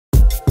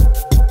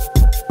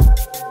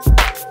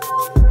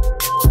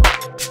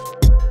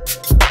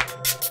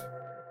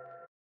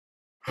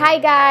Hi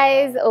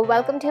guys,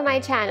 welcome to my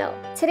channel.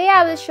 Today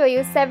I will show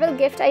you several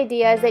gift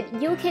ideas that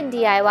you can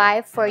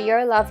DIY for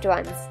your loved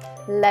ones.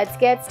 Let's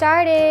get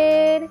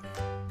started!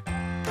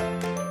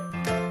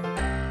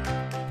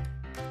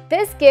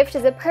 This gift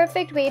is a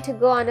perfect way to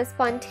go on a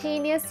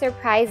spontaneous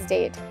surprise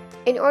date.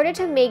 In order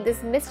to make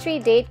this mystery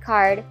date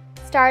card,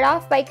 start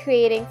off by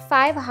creating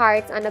 5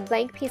 hearts on a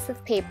blank piece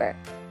of paper.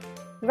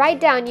 Write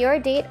down your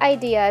date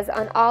ideas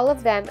on all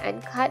of them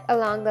and cut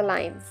along the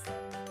lines.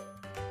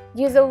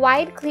 Use a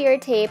white clear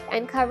tape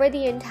and cover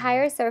the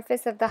entire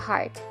surface of the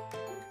heart.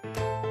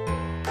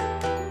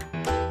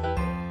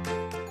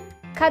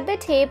 Cut the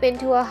tape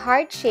into a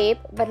heart shape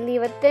but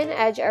leave a thin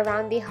edge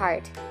around the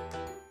heart.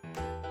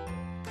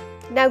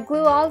 Now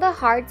glue all the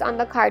hearts on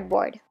the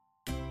cardboard.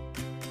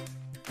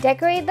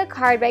 Decorate the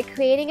card by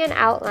creating an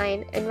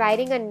outline and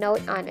writing a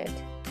note on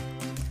it.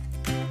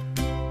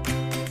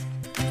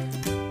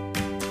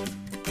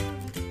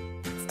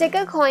 Stick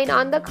a coin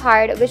on the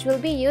card which will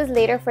be used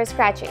later for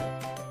scratching.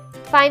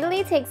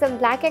 Finally, take some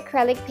black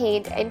acrylic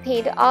paint and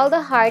paint all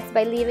the hearts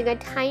by leaving a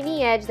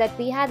tiny edge that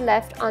we had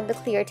left on the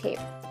clear tape.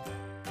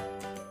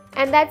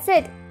 And that's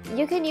it!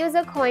 You can use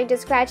a coin to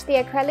scratch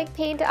the acrylic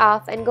paint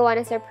off and go on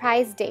a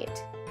surprise date.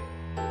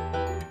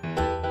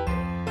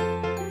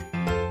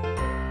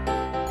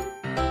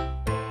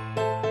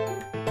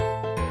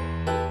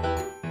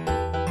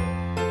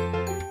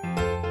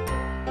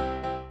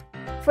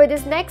 For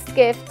this next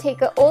gift,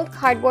 take an old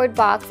cardboard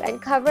box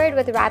and cover it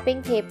with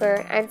wrapping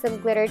paper and some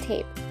glitter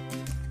tape.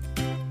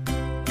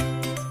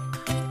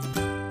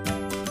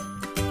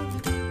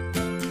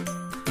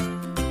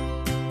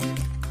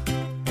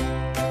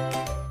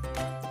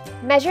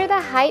 Measure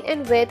the height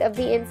and width of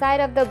the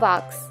inside of the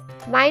box.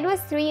 Mine was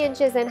 3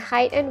 inches in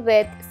height and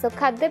width, so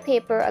cut the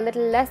paper a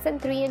little less than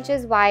 3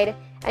 inches wide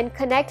and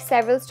connect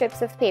several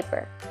strips of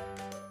paper.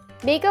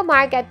 Make a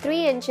mark at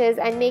 3 inches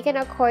and make an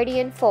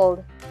accordion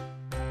fold.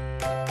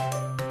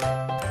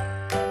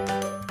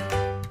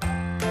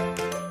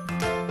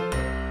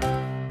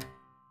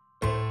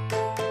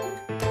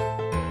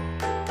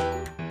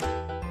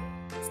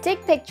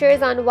 Stick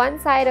pictures on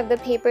one side of the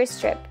paper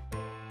strip.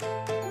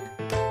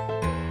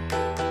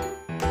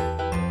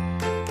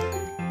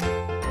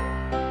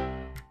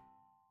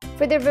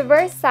 For the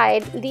reverse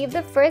side, leave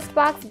the first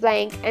box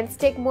blank and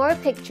stick more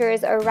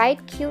pictures or write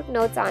cute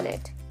notes on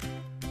it.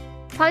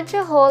 Punch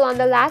a hole on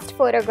the last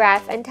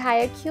photograph and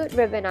tie a cute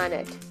ribbon on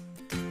it.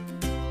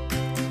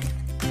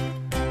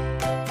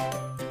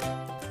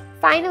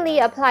 Finally,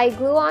 apply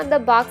glue on the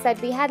box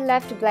that we had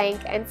left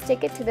blank and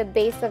stick it to the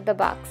base of the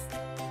box.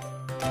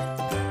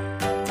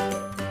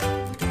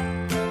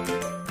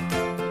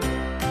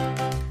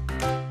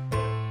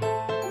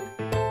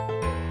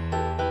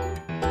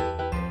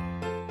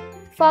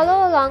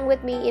 Follow along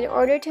with me in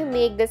order to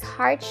make this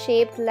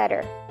heart-shaped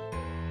letter.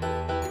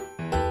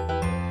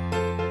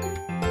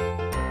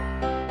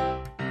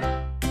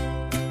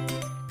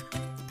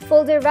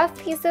 Fold a rough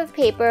piece of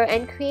paper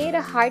and create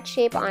a heart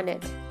shape on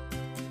it.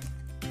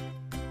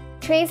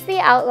 Trace the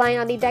outline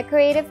on the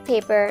decorative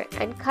paper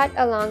and cut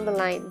along the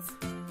lines.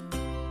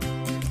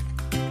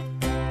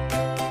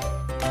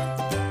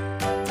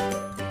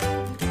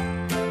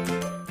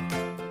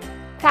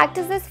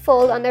 Practice this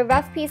fold on the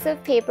rough piece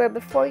of paper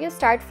before you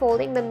start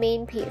folding the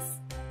main piece.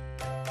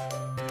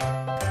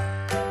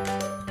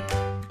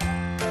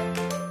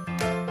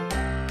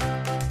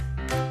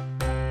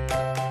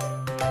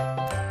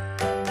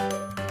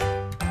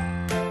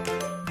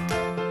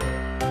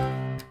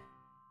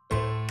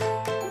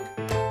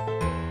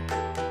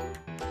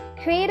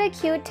 Create a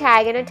cute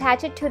tag and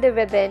attach it to the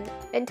ribbon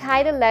and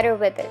tie the letter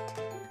with it.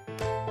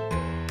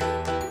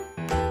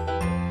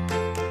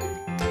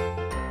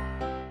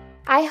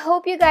 I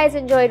hope you guys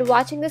enjoyed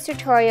watching this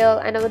tutorial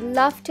and I would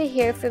love to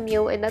hear from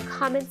you in the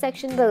comment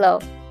section below.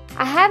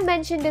 I have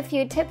mentioned a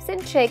few tips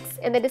and tricks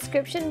in the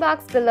description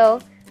box below,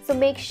 so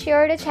make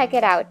sure to check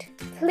it out.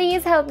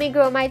 Please help me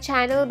grow my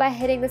channel by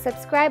hitting the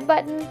subscribe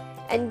button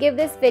and give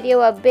this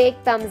video a big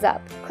thumbs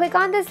up. Click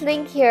on this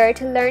link here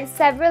to learn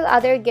several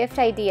other gift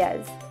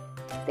ideas.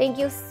 Thank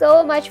you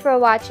so much for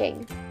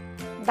watching.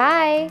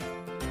 Bye!